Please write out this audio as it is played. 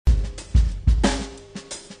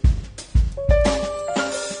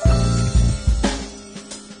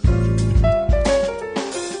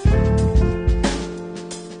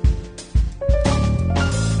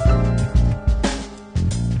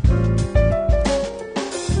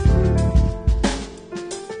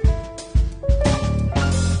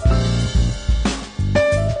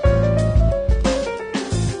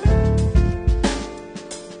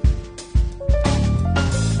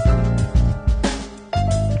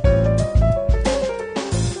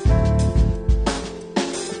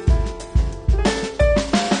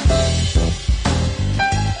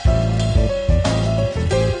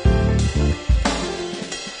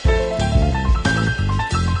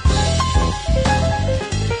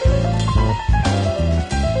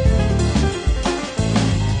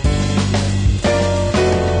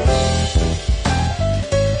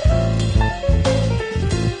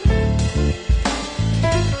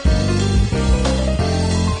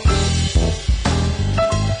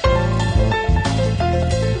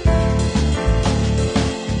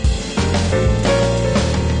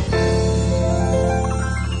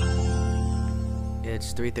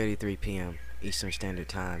3 p.m. Eastern Standard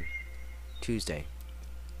Time, Tuesday,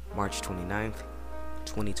 March 29th,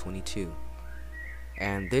 2022.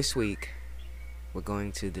 And this week, we're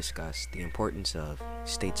going to discuss the importance of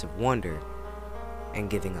states of wonder and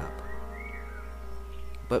giving up.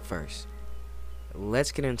 But first,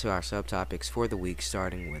 let's get into our subtopics for the week,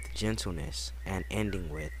 starting with gentleness and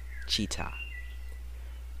ending with cheetah.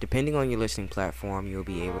 Depending on your listening platform, you'll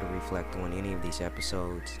be able to reflect on any of these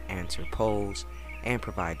episodes, answer polls, and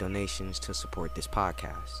provide donations to support this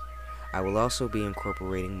podcast. I will also be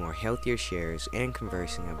incorporating more healthier shares and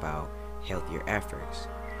conversing about healthier efforts.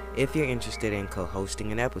 If you're interested in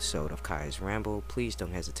co-hosting an episode of Kai's Ramble, please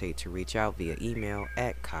don't hesitate to reach out via email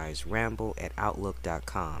at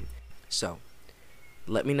kaisramble@outlook.com. So,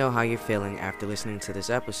 let me know how you're feeling after listening to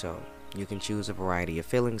this episode. You can choose a variety of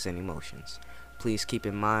feelings and emotions. Please keep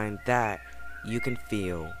in mind that you can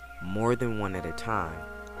feel more than one at a time,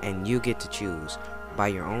 and you get to choose, by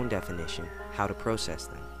your own definition, how to process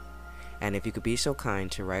them. And if you could be so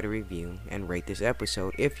kind to write a review and rate this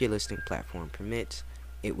episode if your listening platform permits,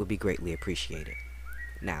 it would be greatly appreciated.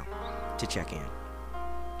 Now, to check in.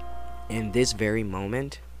 In this very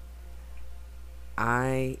moment,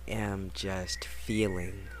 I am just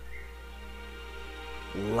feeling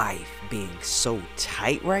life being so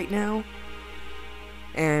tight right now.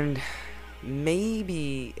 And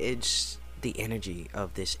maybe it's the energy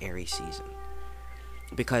of this Aries season.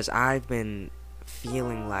 Because I've been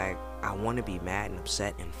feeling like I want to be mad and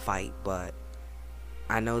upset and fight, but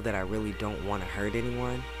I know that I really don't want to hurt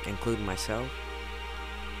anyone, including myself.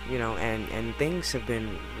 And things have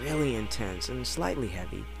been really intense and slightly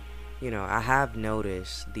heavy. I have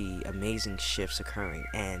noticed the amazing shifts occurring,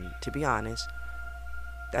 and to be honest,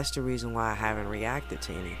 that's the reason why I haven't reacted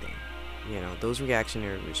to anything. Those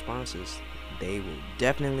reactionary responses, they will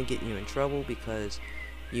definitely get you in trouble because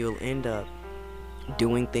you'll end up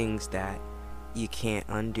doing things that you can't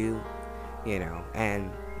undo,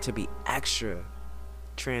 and to be extra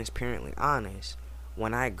transparently honest,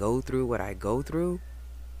 when I go through what I go through,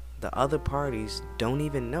 the other parties don't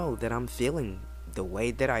even know that I'm feeling the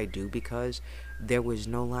way that I do because there was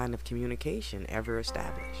no line of communication ever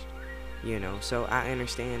established. So I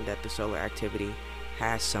understand that the solar activity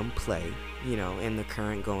has some play, in the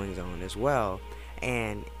current goings on as well.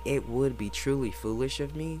 And it would be truly foolish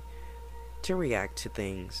of me to react to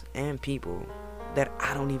things and people that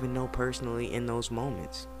I don't even know personally in those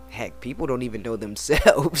moments. Heck, people don't even know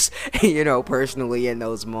themselves, personally in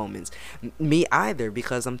those moments. Me either,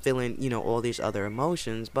 because I'm feeling, all these other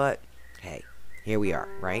emotions. But hey, here we are,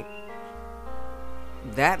 right?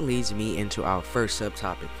 That leads me into our first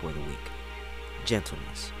subtopic for the week: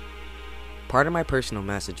 gentleness. Part of my personal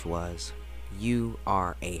message was, you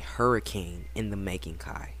are a hurricane in the making,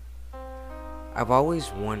 Kai. I've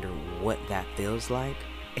always wondered what that feels like.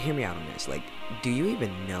 Hear me out on this. Do you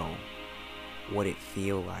even know what it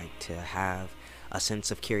feels like to have a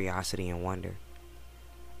sense of curiosity and wonder?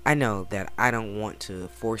 I know that I don't want to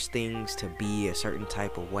force things to be a certain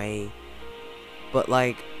type of way, but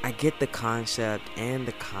I get the concept and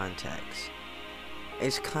the context.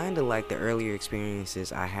 It's kind of like the earlier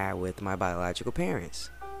experiences I had with my biological parents,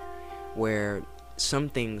 where some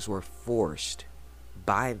things were forced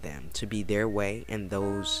by them to be their way, and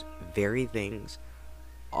those very things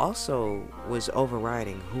also was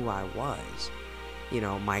overriding who I was,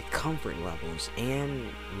 my comfort levels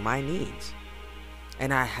and my needs.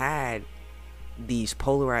 And I had these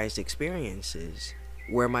polarized experiences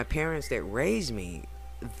where my parents that raised me,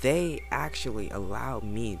 they actually allowed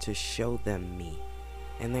me to show them me.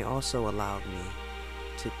 And they also allowed me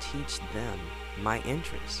to teach them my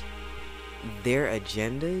interests. Their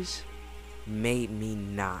agendas made me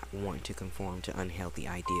not want to conform to unhealthy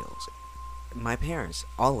ideals. My parents,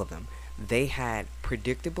 all of them, they had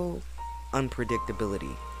predictable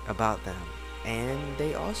unpredictability about them. And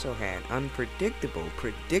they also had unpredictable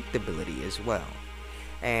predictability as well.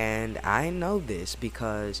 And I know this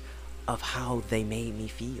because of how they made me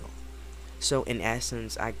feel. So in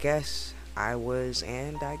essence, I guess I was,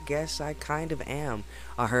 and I guess I kind of am,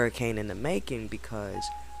 a hurricane in the making because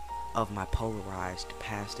of my polarized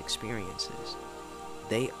past experiences.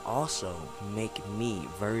 They also make me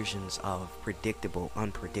versions of predictable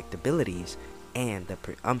unpredictabilities and the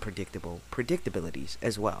unpredictable predictabilities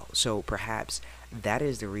as well. So perhaps that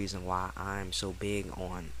is the reason why I'm so big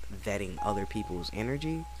on vetting other people's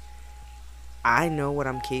energy. I know what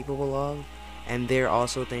I'm capable of, and there are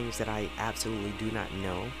also things that I absolutely do not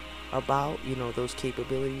know about, those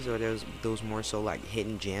capabilities, or those more so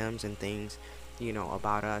hidden gems and things,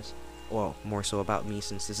 about us, or more so about me,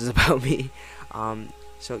 since this is about me.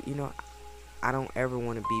 So I don't ever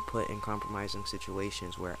want to be put in compromising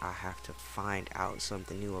situations where I have to find out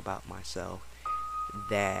something new about myself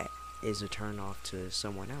that is a turn off to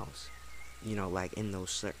someone else. Like in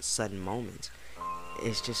those sudden moments.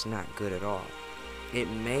 It's just not good at all. It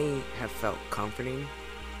may have felt comforting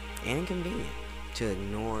and convenient to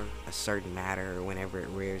ignore a certain matter whenever it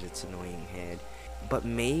rears its annoying head. But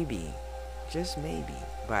maybe, just maybe,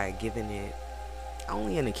 by giving it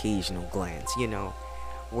only an occasional glance,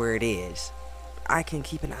 where it is, I can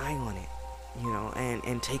keep an eye on it,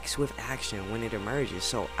 and take swift action when it emerges.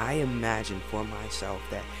 So I imagine for myself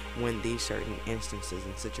that when these certain instances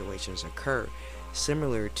and situations occur,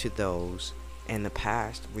 similar to those in the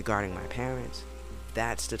past regarding my parents,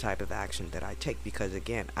 that's the type of action that I take, because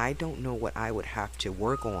again, I don't know what I would have to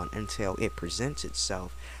work on until it presents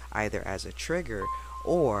itself, either as a trigger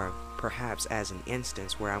or perhaps as an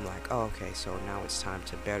instance where I'm like, oh, okay, so now it's time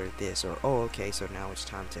to better this, or oh, okay, so now it's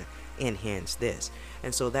time to enhance this.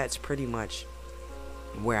 And so that's pretty much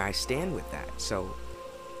where I stand with that. So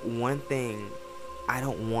one thing I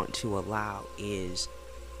don't want to allow is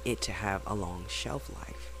it to have a long shelf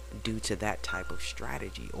life due to that type of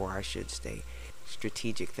strategy, or I should say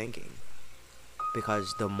strategic thinking.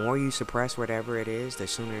 Because the more you suppress whatever it is, the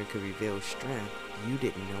sooner it could reveal strength you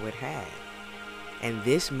didn't know it had. And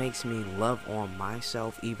this makes me love on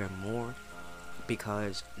myself even more,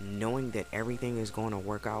 because knowing that everything is going to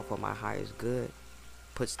work out for my highest good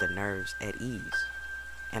puts the nerves at ease.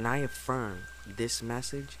 And I affirm this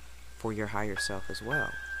message for your higher self as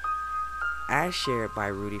well. As shared by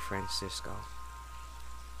Rudy Francisco,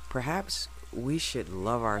 perhaps we should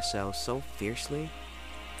love ourselves so fiercely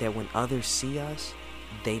that when others see us,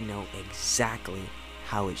 they know exactly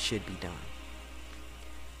how it should be done.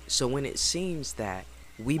 So when it seems that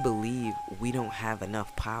we believe we don't have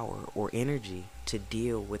enough power or energy to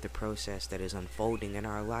deal with the process that is unfolding in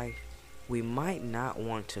our life, we might not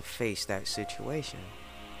want to face that situation.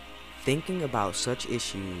 Thinking about such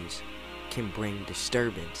issues can bring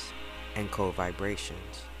disturbance and cold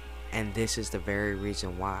vibrations. And this is the very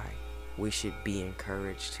reason why we should be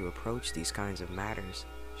encouraged to approach these kinds of matters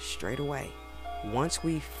straight away. Once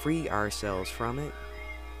we free ourselves from it,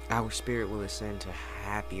 our spirit will ascend to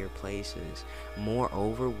happier places.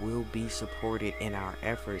 Moreover, we'll be supported in our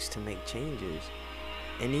efforts to make changes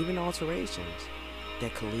and even alterations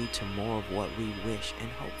that could lead to more of what we wish and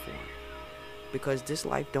hope for. Because this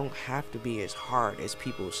life don't have to be as hard as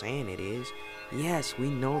people saying it is. Yes, we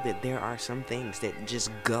know that there are some things that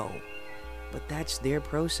just go, but that's their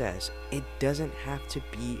process. It doesn't have to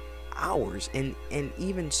be ours, and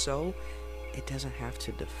even so, it doesn't have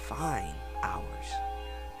to define ours.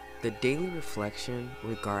 The daily reflection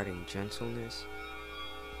regarding gentleness.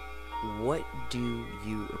 What do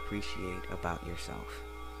you appreciate about yourself?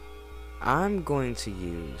 I'm going to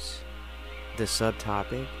use the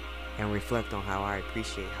subtopic and reflect on how I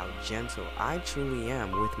appreciate how gentle I truly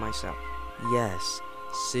am with myself. Yes,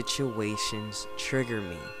 situations trigger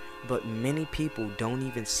me, but many people don't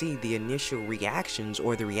even see the initial reactions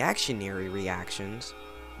or the reactionary reactions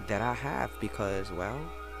that I have, because, well,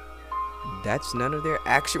 that's none of their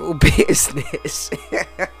actual business.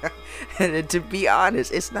 And to be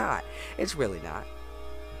honest, it's not. It's really not.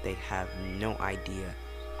 They have no idea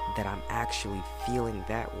that I'm actually feeling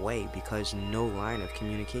that way, because no line of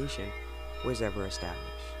communication was ever established.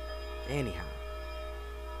 Anyhow,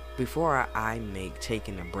 before I make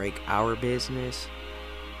taking a break our business,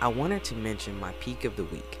 I wanted to mention my peak of the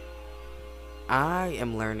week. I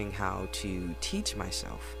am learning how to teach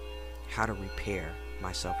myself how to repair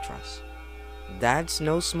my self-trust. That's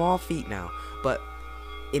no small feat now, but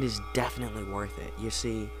it is definitely worth it. You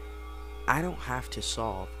see, I don't have to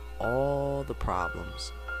solve all the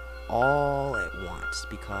problems all at once,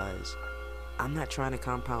 because I'm not trying to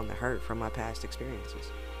compound the hurt from my past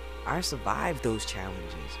experiences. I survived those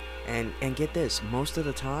challenges, and get this, most of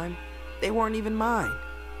the time, they weren't even mine.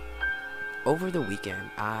 Over the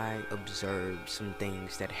weekend, I observed some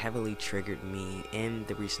things that heavily triggered me in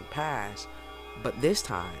the recent past, but this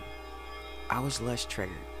time, I was less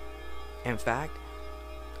triggered. In fact,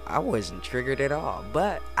 I wasn't triggered at all,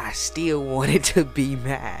 but I still wanted to be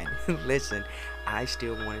mad. Listen, I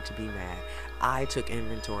still wanted to be mad. I took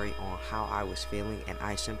inventory on how I was feeling, and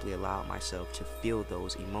I simply allowed myself to feel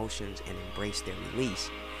those emotions and embrace their release.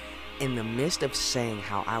 In the midst of saying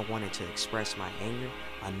how I wanted to express my anger,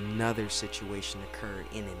 another situation occurred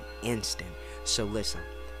in an instant. So listen,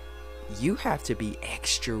 you have to be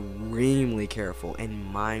extremely careful and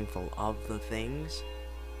mindful of the things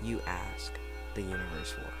you ask the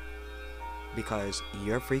universe for. Because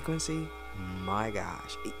your frequency, my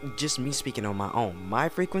gosh, just me speaking on my own, my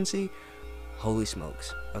frequency, Holy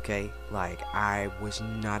smokes, okay? Like, I was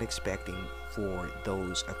not expecting for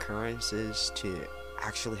those occurrences to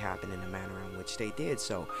actually happen in the manner in which they did.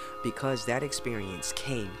 So, because that experience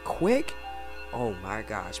came quick, oh my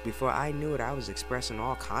gosh, before I knew it, I was expressing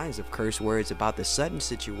all kinds of curse words about the sudden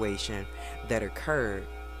situation that occurred,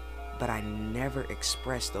 but I never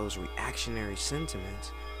expressed those reactionary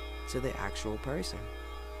sentiments to the actual person.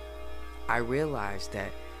 I realized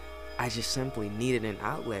that I just simply needed an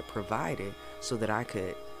outlet provided so that I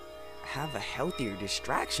could have a healthier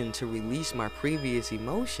distraction to release my previous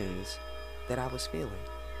emotions that I was feeling.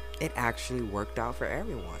 It actually worked out for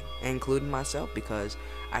everyone, including myself, because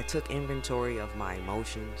I took inventory of my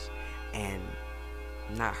emotions and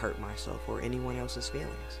not hurt myself or anyone else's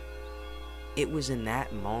feelings. It was in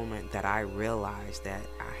that moment that I realized that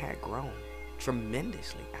I had grown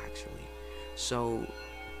tremendously, actually. So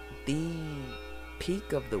the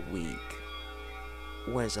peak of the week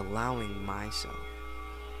was allowing myself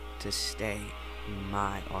to stay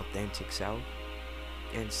my authentic self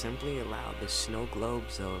and simply allow the snow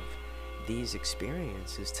globes of these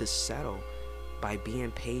experiences to settle by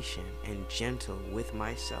being patient and gentle with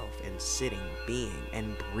myself and sitting, being,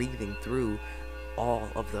 and breathing through all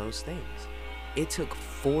of those things. It took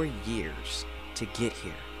 4 years to get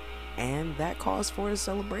here, and that calls for a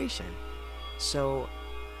celebration. So,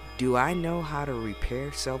 do I know how to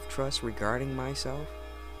repair self-trust regarding myself?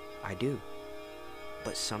 I do.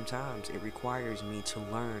 But sometimes it requires me to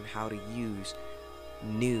learn how to use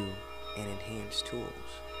new and enhanced tools.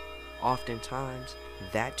 Oftentimes,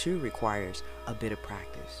 that too requires a bit of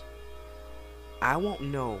practice. I won't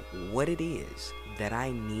know what it is that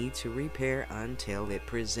I need to repair until it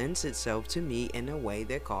presents itself to me in a way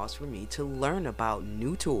that calls for me to learn about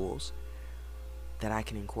new tools that I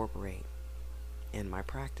can incorporate in my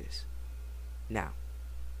practice. Now,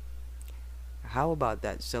 how about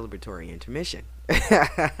that celebratory intermission?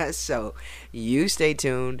 So, you stay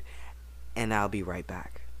tuned, and I'll be right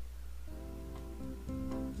back.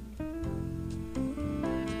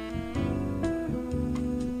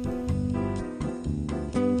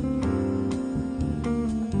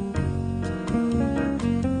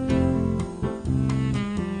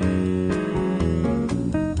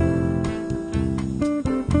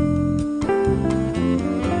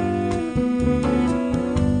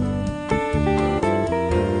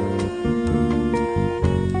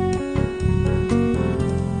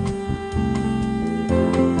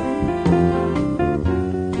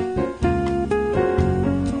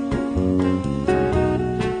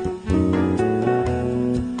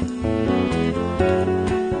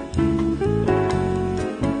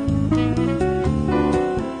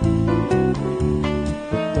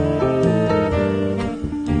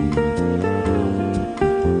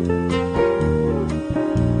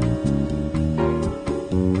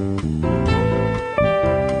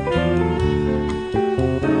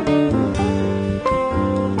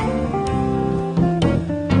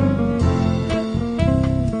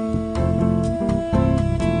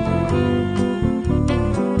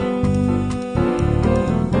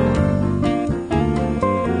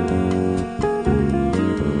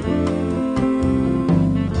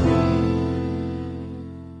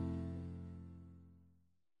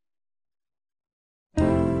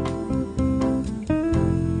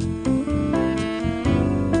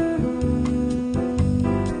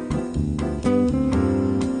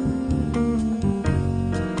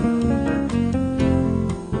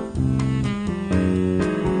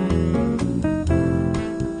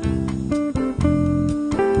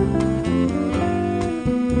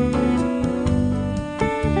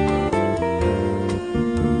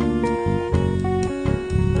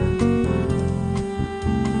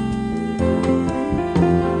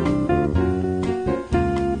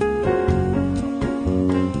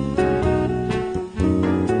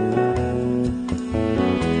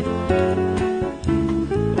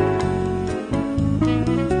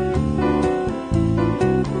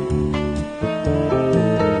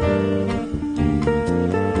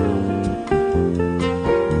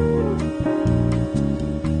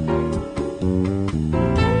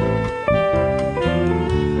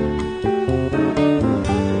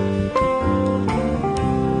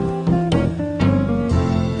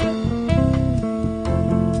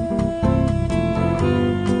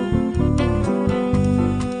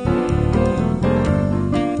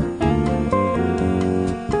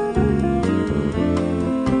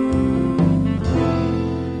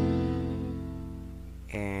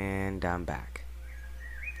 And I'm back.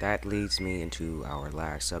 That leads me into our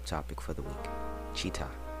last subtopic for the week, cheetah.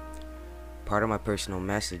 Part of my personal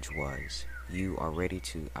message was, you are ready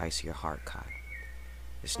to ice your heart, Kai.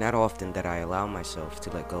 It's not often that I allow myself to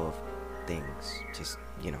let go of things, just,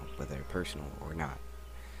 whether they're personal or not.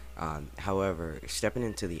 However, stepping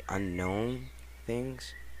into the unknown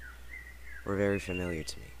things were very familiar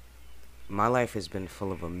to me. My life has been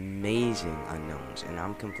full of amazing unknowns, and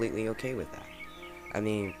I'm completely okay with that. I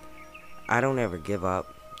mean, I don't ever give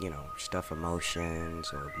up, stuff emotions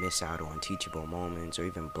or miss out on teachable moments or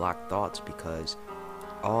even block thoughts, because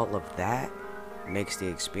all of that makes the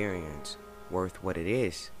experience worth what it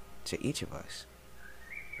is to each of us.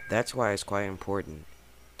 That's why it's quite important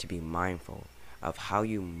to be mindful of how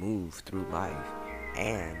you move through life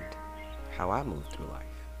and how I move through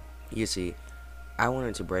life. You see, I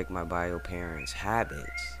wanted to break my bio parents'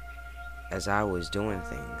 habits as I was doing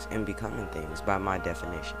things and becoming things by my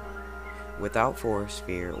definition, without force,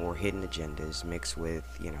 fear, or hidden agendas mixed with,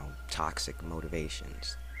 toxic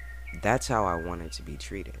motivations. That's how I wanted to be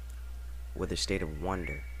treated, with a state of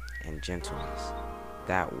wonder and gentleness.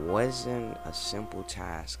 That wasn't a simple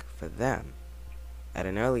task for them. At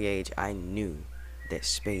an early age, I knew that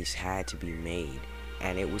space had to be made,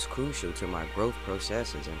 and it was crucial to my growth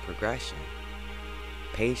processes and progression.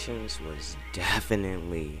 Patience was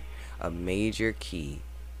definitely a major key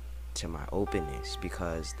to my openness,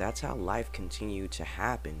 because that's how life continued to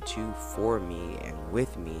happen to, for me, and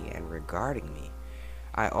with me, and regarding me.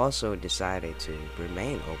 I also decided to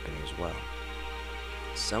remain open as well.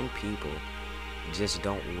 Some people just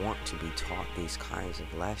don't want to be taught these kinds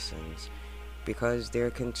of lessons because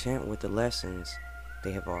they're content with the lessons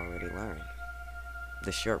they have already learned.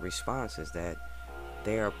 The short response is that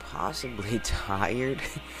they are possibly tired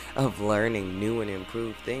of learning new and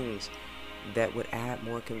improved things that would add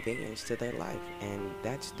more convenience to their life, and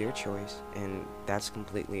that's their choice, and that's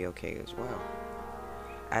completely okay as well.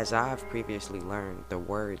 As I've previously learned, the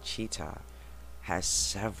word cheetah has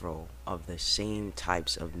several of the same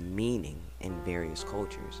types of meaning in various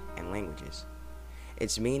cultures and languages.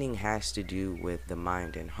 Its meaning has to do with the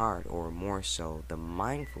mind and heart, or more so, the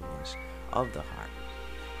mindfulness of the heart.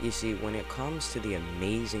 You see, when it comes to the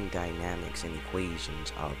amazing dynamics and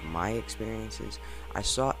equations of my experiences, I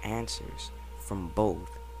saw answers from both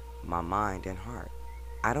my mind and heart.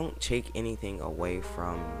 I don't take anything away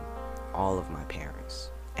from all of my parents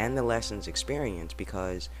and the lessons experienced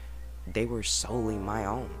because they were solely my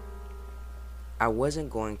own. I wasn't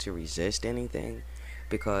going to resist anything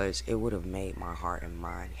because it would have made my heart and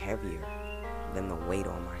mind heavier than the weight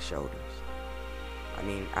on my shoulders. I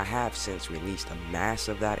mean, I have since released a mass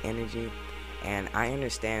of that energy, and I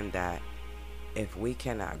understand that if we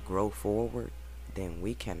cannot grow forward, then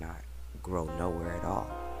we cannot grow nowhere at all.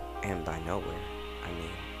 And by nowhere, I mean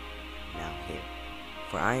now here.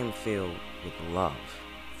 For I am filled with love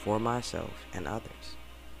for myself and others.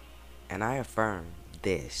 And I affirm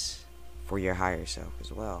this for your higher self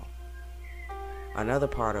as well. Another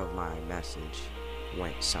part of my message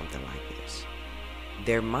went something like this.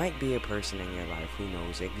 There might be a person in your life who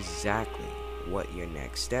knows exactly what your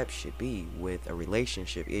next step should be with a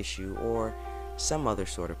relationship issue or some other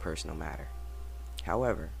sort of personal matter.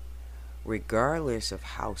 However, regardless of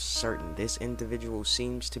how certain this individual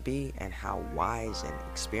seems to be and how wise and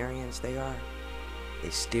experienced they are,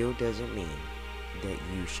 it still doesn't mean that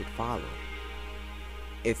you should follow.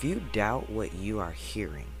 If you doubt what you are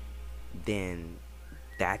hearing, then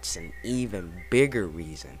that's an even bigger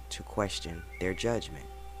reason to question their judgment.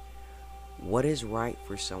 What is right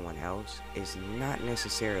for someone else is not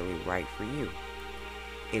necessarily right for you.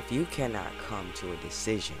 If you cannot come to a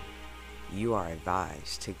decision, you are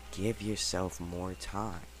advised to give yourself more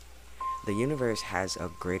time. The universe has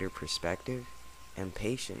a greater perspective, and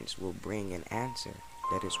patience will bring an answer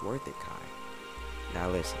that is worth it, Kai. Now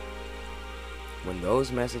listen, when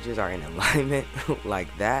those messages are in alignment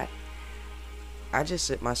like that, I just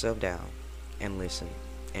sit myself down and listen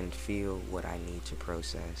and feel what I need to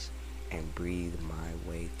process and breathe my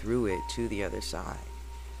way through it to the other side.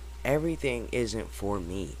 Everything isn't for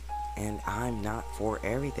me, and I'm not for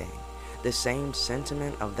everything. The same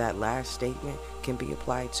sentiment of that last statement can be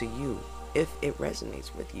applied to you if it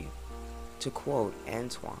resonates with you. To quote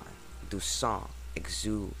Antoine de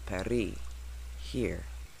Saint-Exupéry, here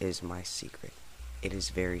is my secret. It is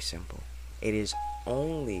very simple. It is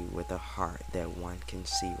only with a heart that one can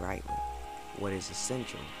see rightly. What is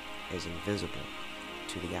essential is invisible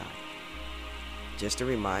to the eye. Just a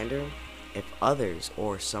reminder, if others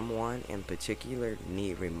or someone in particular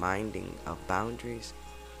need reminding of boundaries,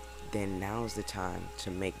 then now's the time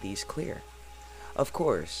to make these clear. Of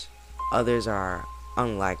course, others are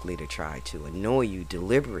unlikely to try to annoy you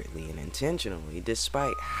deliberately and intentionally,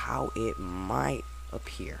 despite how it might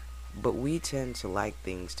appear. But we tend to like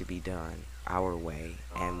things to be done our way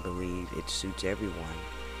and believe it suits everyone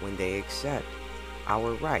when they accept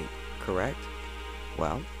our right correct?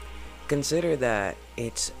 Well, consider that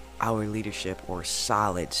it's our leadership or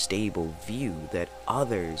solid, stable view that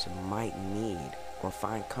others might need or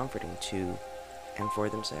find comforting to and for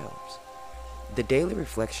themselves. The daily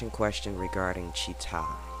reflection question regarding chitta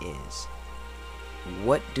is,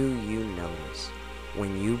 what do you notice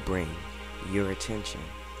when you bring your attention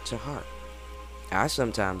to heart? I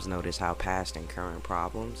sometimes notice how past and current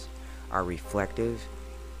problems are reflective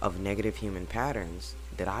of negative human patterns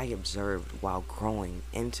that I observed while growing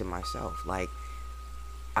into myself. Like,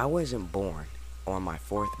 I wasn't born on my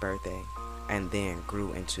 4th birthday and then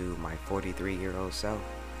grew into my 43-year-old self.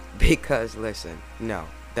 Because, listen, no,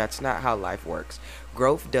 that's not how life works.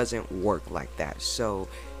 Growth doesn't work like that. So,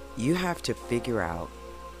 you have to figure out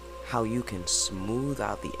how you can smooth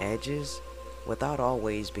out the edges without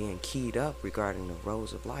always being keyed up regarding the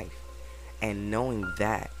roads of life. And knowing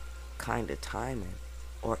that kind of timing,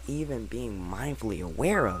 or even being mindfully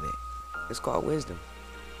aware of it, is called wisdom.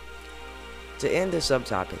 To end this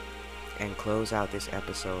subtopic and close out this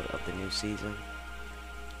episode of the new season,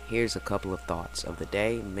 here's a couple of thoughts of the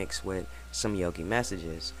day mixed with some yogi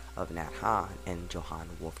messages of Nat Han and Johann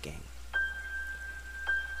Wolfgang.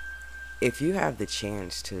 If you have the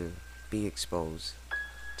chance to be exposed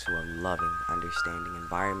to a loving, understanding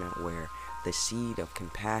environment where the seed of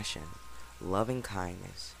compassion, loving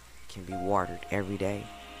kindness can be watered every day,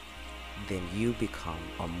 then you become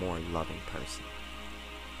a more loving person.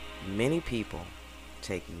 Many people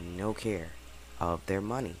take no care of their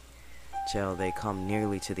money till they come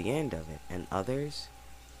nearly to the end of it, and others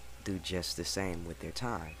do just the same with their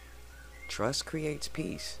time. Trust creates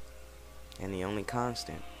peace, and the only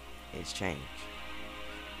constant is change.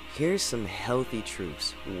 Here's some healthy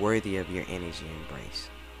truths worthy of your energy embrace.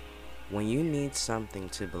 When you need something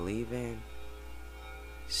to believe in,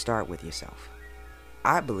 start with yourself.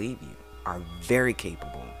 I believe you are very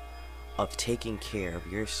capable of taking care of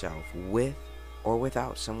yourself with or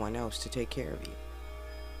without someone else to take care of you.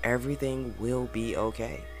 Everything will be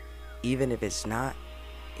okay. Even if it's not,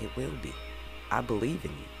 it will be. I believe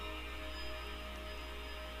in you.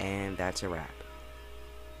 And that's a wrap.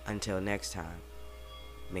 Until next time,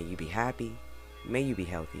 may you be happy, may you be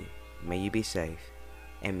healthy, may you be safe,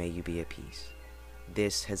 and may you be at peace.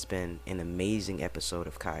 This has been an amazing episode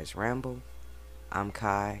of Kai's Ramble. I'm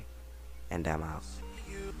Kai, and I'm out. I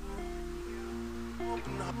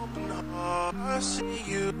see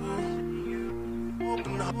you.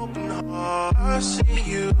 Open heart, I see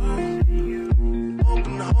you.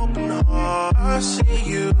 Open heart, I see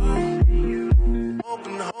you.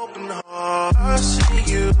 Open heart, I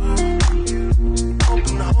see you.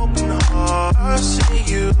 Open heart, I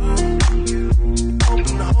see you.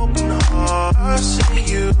 Open heart, I see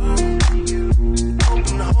you.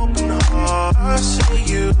 Open heart, I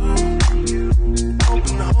see you.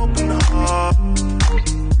 Open heart.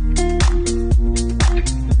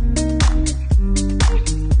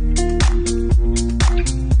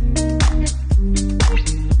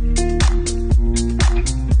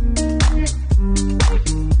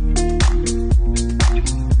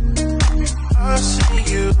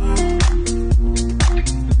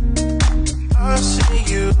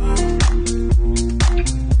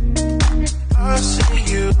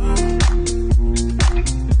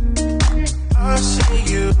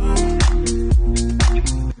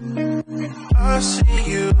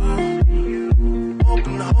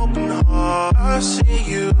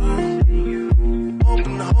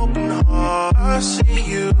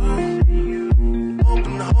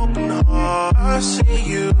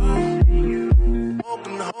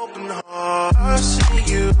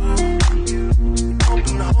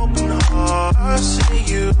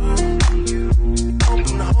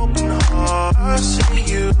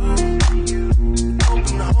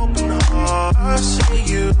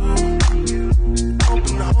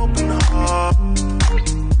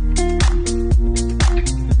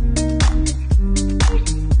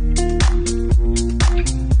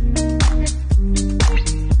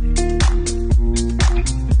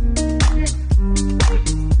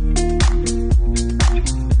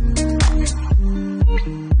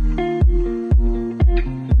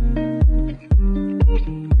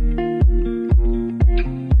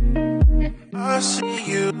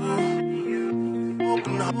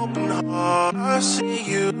 Open heart, I see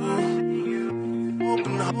you.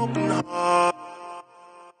 Open heart.